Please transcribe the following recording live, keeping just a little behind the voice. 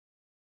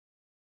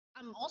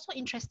I'm also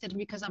interested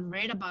because I've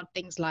read about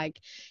things like,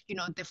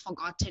 the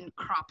forgotten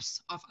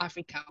crops of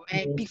Africa.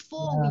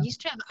 Before, we Yeah.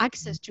 used to have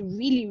access to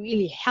really,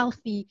 really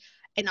healthy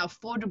and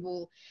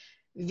affordable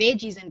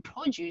veggies and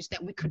produce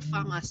that we could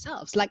farm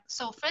ourselves. Like,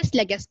 so firstly,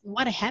 I guess,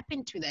 what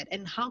happened to that,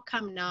 and how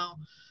come now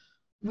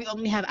we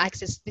only have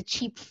access, the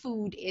cheap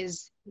food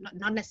is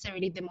not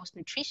necessarily the most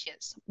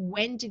nutritious?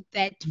 When did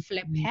that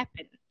flip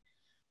happen?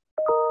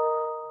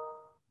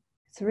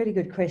 It's a really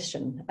good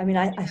question. I mean,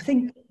 I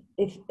think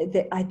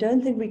I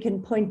don't think we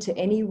can point to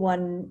any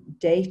one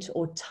date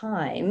or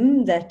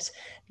time that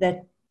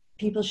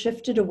people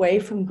shifted away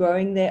from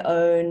growing their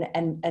own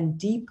and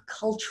deep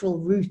cultural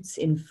roots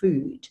in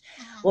food.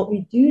 What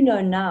we do know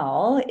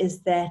now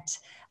is that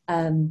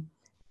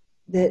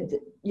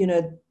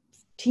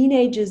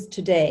teenagers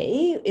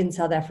today in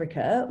South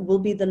Africa will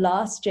be the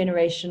last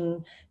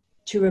generation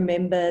to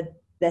remember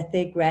that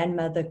their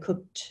grandmother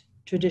cooked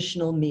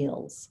traditional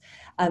meals.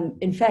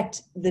 In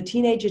fact, the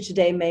teenager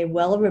today may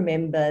well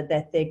remember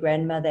that their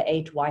grandmother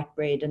ate white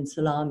bread and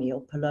salami or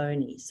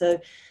polony. So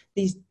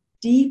these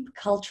deep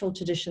cultural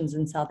traditions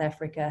in South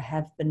Africa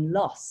have been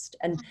lost.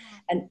 And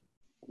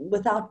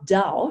without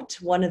doubt,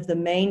 one of the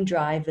main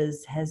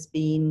drivers has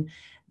been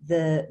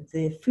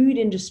the food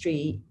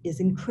industry is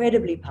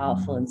incredibly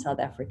powerful in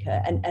South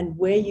Africa. And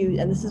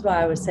this is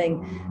why I was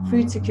saying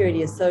food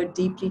security is so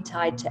deeply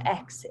tied to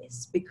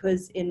access,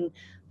 because in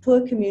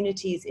poor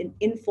communities, in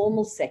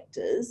informal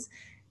sectors,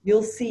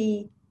 you'll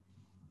see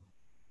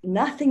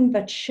nothing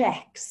but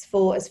shacks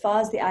for as far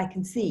as the eye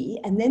can see.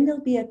 And then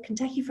there'll be a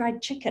Kentucky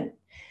Fried Chicken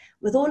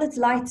with all its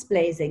lights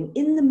blazing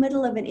in the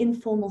middle of an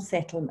informal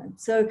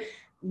settlement. So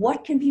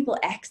what can people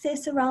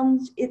access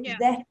around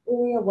that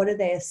area? What do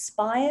they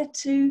aspire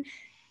to?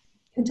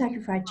 Kentucky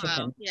Fried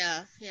Chicken. Wow.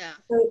 Yeah.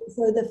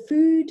 So the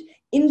food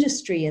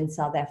industry in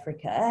South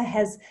Africa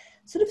has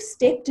sort of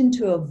stepped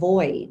into a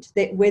void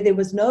where there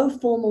was no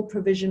formal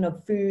provision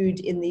of food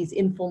in these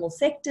informal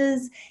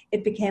sectors.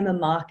 It became a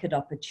market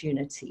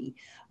opportunity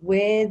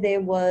where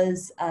there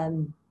was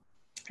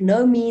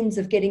no means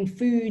of getting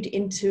food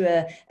into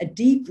a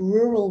deep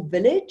rural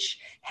village.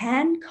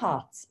 Hand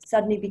carts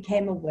suddenly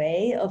became a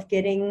way of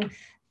getting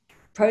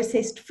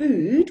processed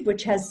food,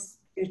 which is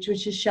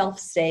shelf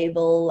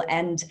stable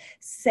and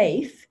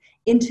safe,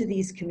 into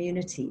these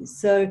communities.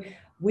 So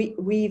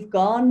we've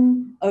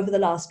gone over the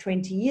last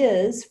 20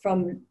 years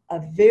from a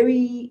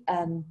very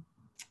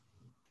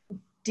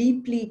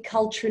deeply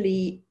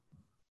culturally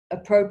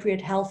appropriate,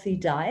 healthy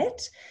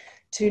diet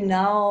to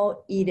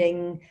now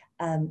eating,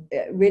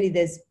 really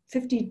there's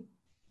 50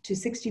 to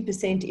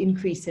 60%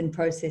 increase in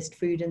processed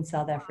food in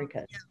South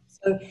Africa.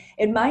 So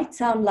it might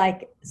sound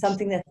like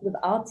something that's sort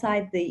of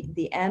outside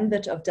the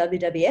ambit of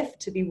WWF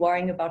to be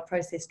worrying about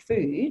processed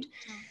food.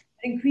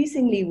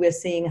 Increasingly, we're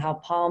seeing how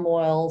palm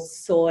oil,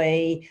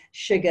 soy,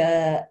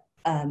 sugar,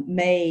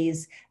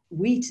 maize,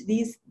 wheat,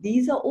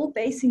 these are all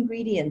base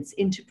ingredients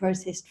into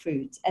processed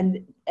foods,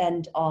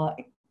 and are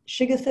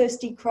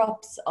sugar-thirsty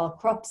crops, are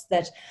crops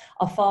that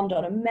are farmed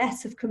on a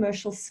massive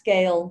commercial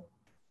scale.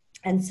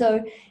 And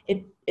so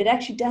it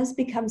actually does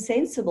become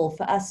sensible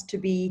for us to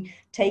be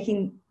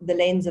taking the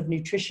lens of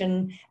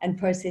nutrition and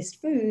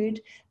processed food,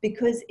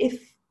 because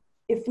if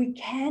we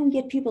can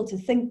get people to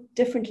think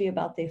differently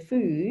about their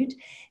food,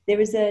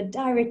 there is a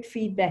direct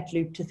feedback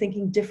loop to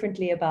thinking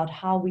differently about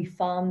how we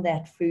farm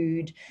that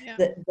food,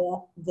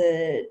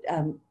 the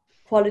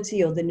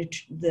quality or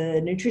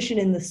the nutrition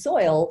in the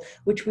soil,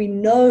 which we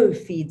know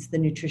feeds the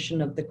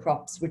nutrition of the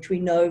crops, which we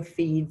know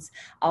feeds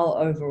our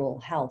overall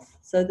health.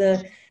 So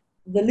the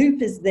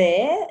loop is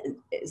there.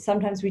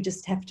 Sometimes we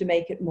just have to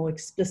make it more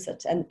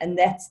explicit. And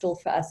that still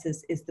for us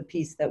is the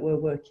piece that we're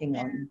working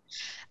on.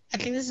 I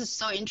think this is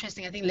so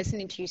interesting. I think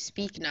listening to you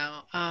speak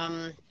now.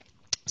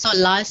 So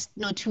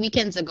 2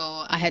 weekends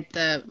ago,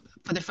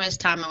 for the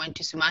first time I went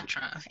to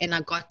Sumatra, and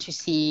I got to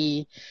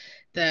see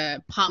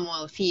the palm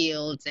oil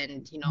fields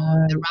and,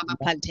 the rubber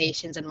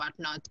plantations and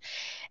whatnot.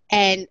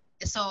 And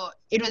so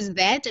it was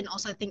that, and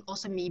also I think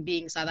also me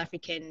being South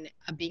African,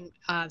 being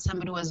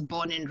somebody who was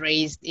born and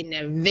raised in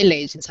a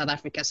village in South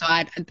Africa. So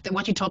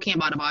what you're talking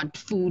about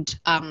food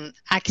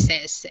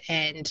access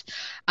and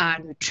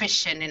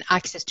nutrition and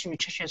access to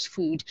nutritious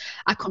food,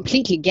 I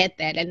completely get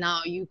that. And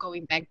now you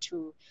going back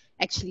to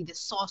actually the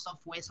source of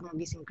where some of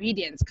these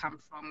ingredients come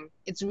from,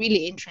 it's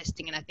really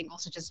interesting. And I think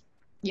also just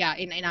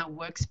in our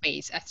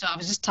workspace. So I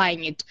was just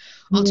tying it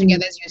all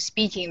together as you're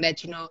speaking,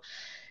 that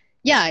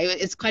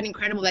it's quite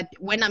incredible that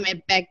when I'm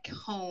back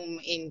home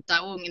in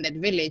Taung, in that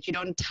village, you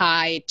don't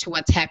tie to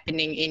what's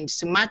happening in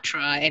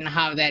Sumatra and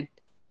how that,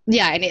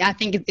 and I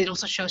think it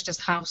also shows just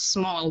how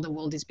small the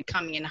world is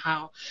becoming and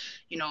how,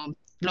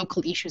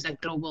 local issues are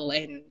global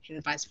and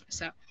vice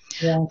versa.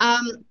 Yeah.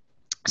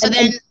 So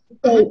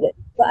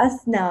for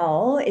us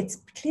now, it's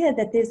clear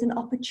that there's an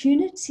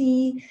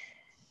opportunity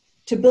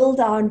to build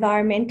our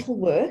environmental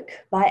work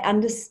by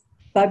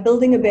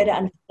building a better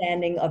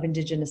understanding of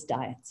indigenous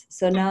diets.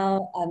 So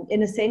now,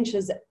 in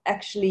Essentials,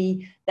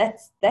 actually,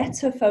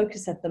 that's her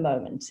focus at the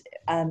moment,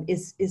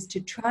 is to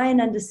try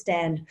and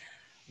understand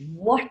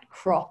what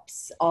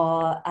crops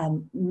are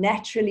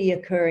naturally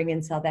occurring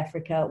in South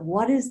Africa,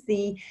 what is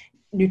the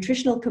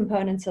nutritional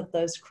components of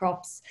those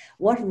crops,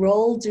 what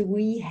role do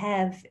we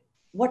have,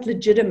 what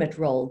legitimate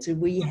role do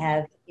we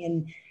have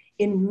in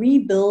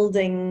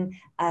rebuilding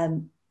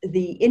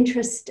the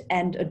interest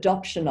and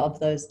adoption of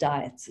those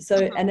diets.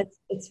 So, and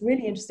it's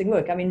really interesting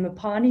work. I mean,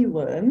 Mopani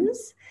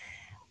worms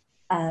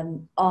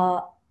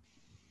are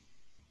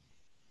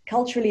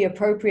culturally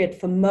appropriate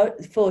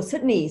for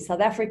Sydney,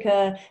 South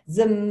Africa,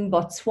 Zim,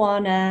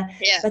 Botswana,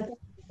 but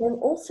they're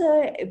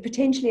also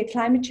potentially a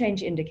climate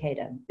change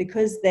indicator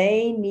because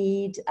they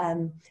need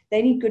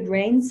good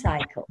rain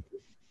cycles.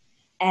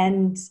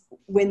 And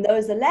when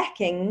those are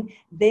lacking,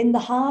 then the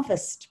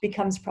harvest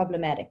becomes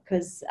problematic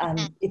because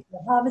if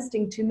you're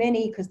harvesting too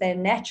many, because they're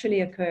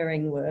naturally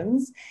occurring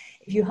worms,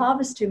 if you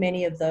harvest too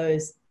many of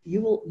those,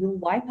 you'll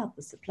wipe out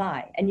the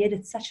supply. And yet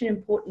it's such an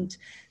important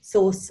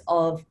source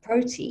of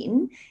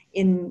protein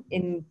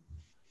in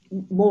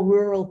more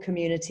rural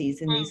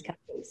communities in these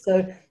countries.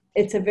 So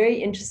it's a very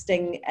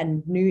interesting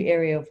and new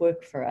area of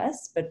work for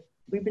us, but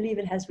we believe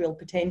it has real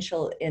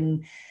potential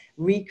in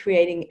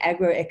recreating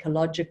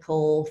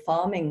agroecological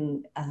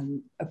farming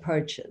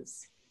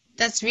approaches.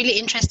 That's really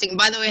interesting.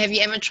 By the way, have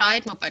you ever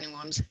tried Mopani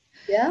worms?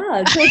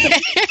 Yeah.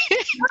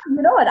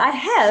 You know what? I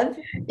have.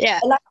 Yeah.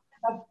 I like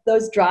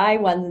those dry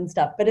ones and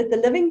stuff. But at the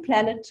Living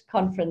Planet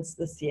conference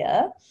this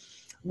year,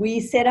 we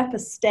set up a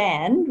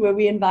stand where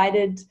we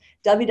invited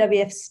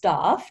WWF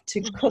staff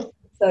to cook.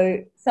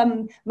 So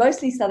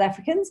mostly South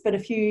Africans, but a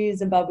few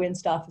Zimbabwean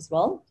staff as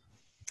well,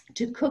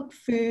 to cook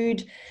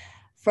food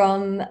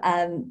from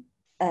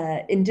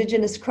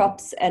indigenous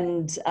crops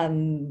and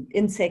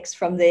insects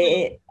from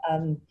their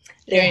home.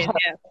 Yeah.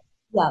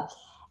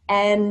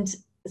 And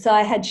so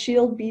I had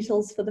shield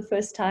beetles for the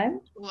first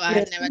time. Oh,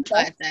 I've never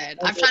tried that.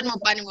 I've tried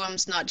Mopani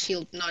worms, not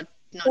beetles.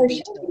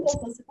 Beetles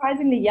are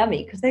surprisingly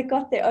yummy because they've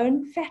got their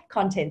own fat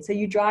content. So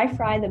you dry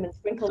fry them and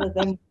sprinkle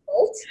them with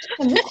salt.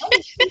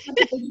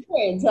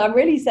 So I'm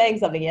really saying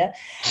something here.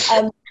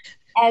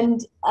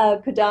 And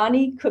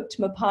Kodani cooked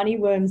Mopani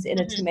worms in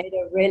a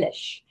tomato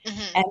relish.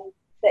 And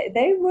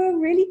they were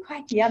really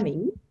quite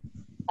yummy.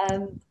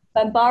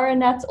 Bambara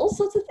nuts, all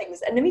sorts of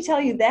things. And let me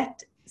tell you,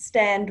 that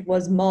stand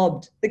was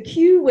mobbed. The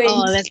queue went.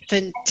 Oh, that's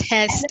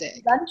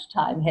fantastic.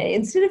 Lunchtime, hey,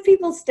 instead of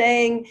people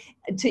staying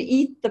to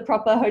eat the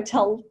proper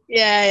hotel.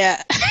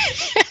 Yeah.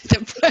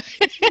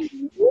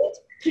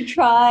 To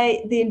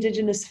try the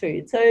indigenous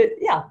food. So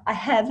yeah, I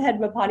have had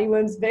Mopani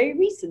worms very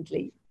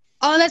recently.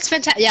 Oh, that's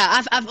fantastic.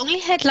 Yeah, I've only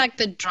had like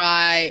the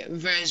dry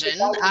version.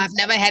 I've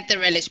never had the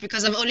relish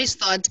because I've always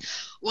thought,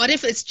 what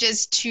if it's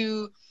just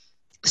too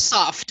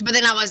soft? But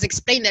then I was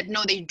explained that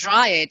no, they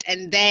dry it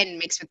and then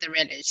mix with the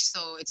relish.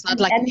 So it's not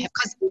like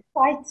because it's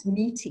quite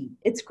meaty.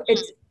 It's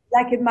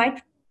like it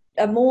might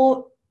a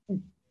more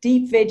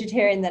deep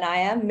vegetarian than I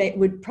am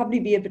would probably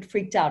be a bit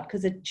freaked out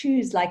because it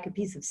chews like a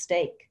piece of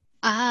steak.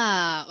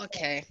 Ah,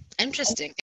 okay. Interesting.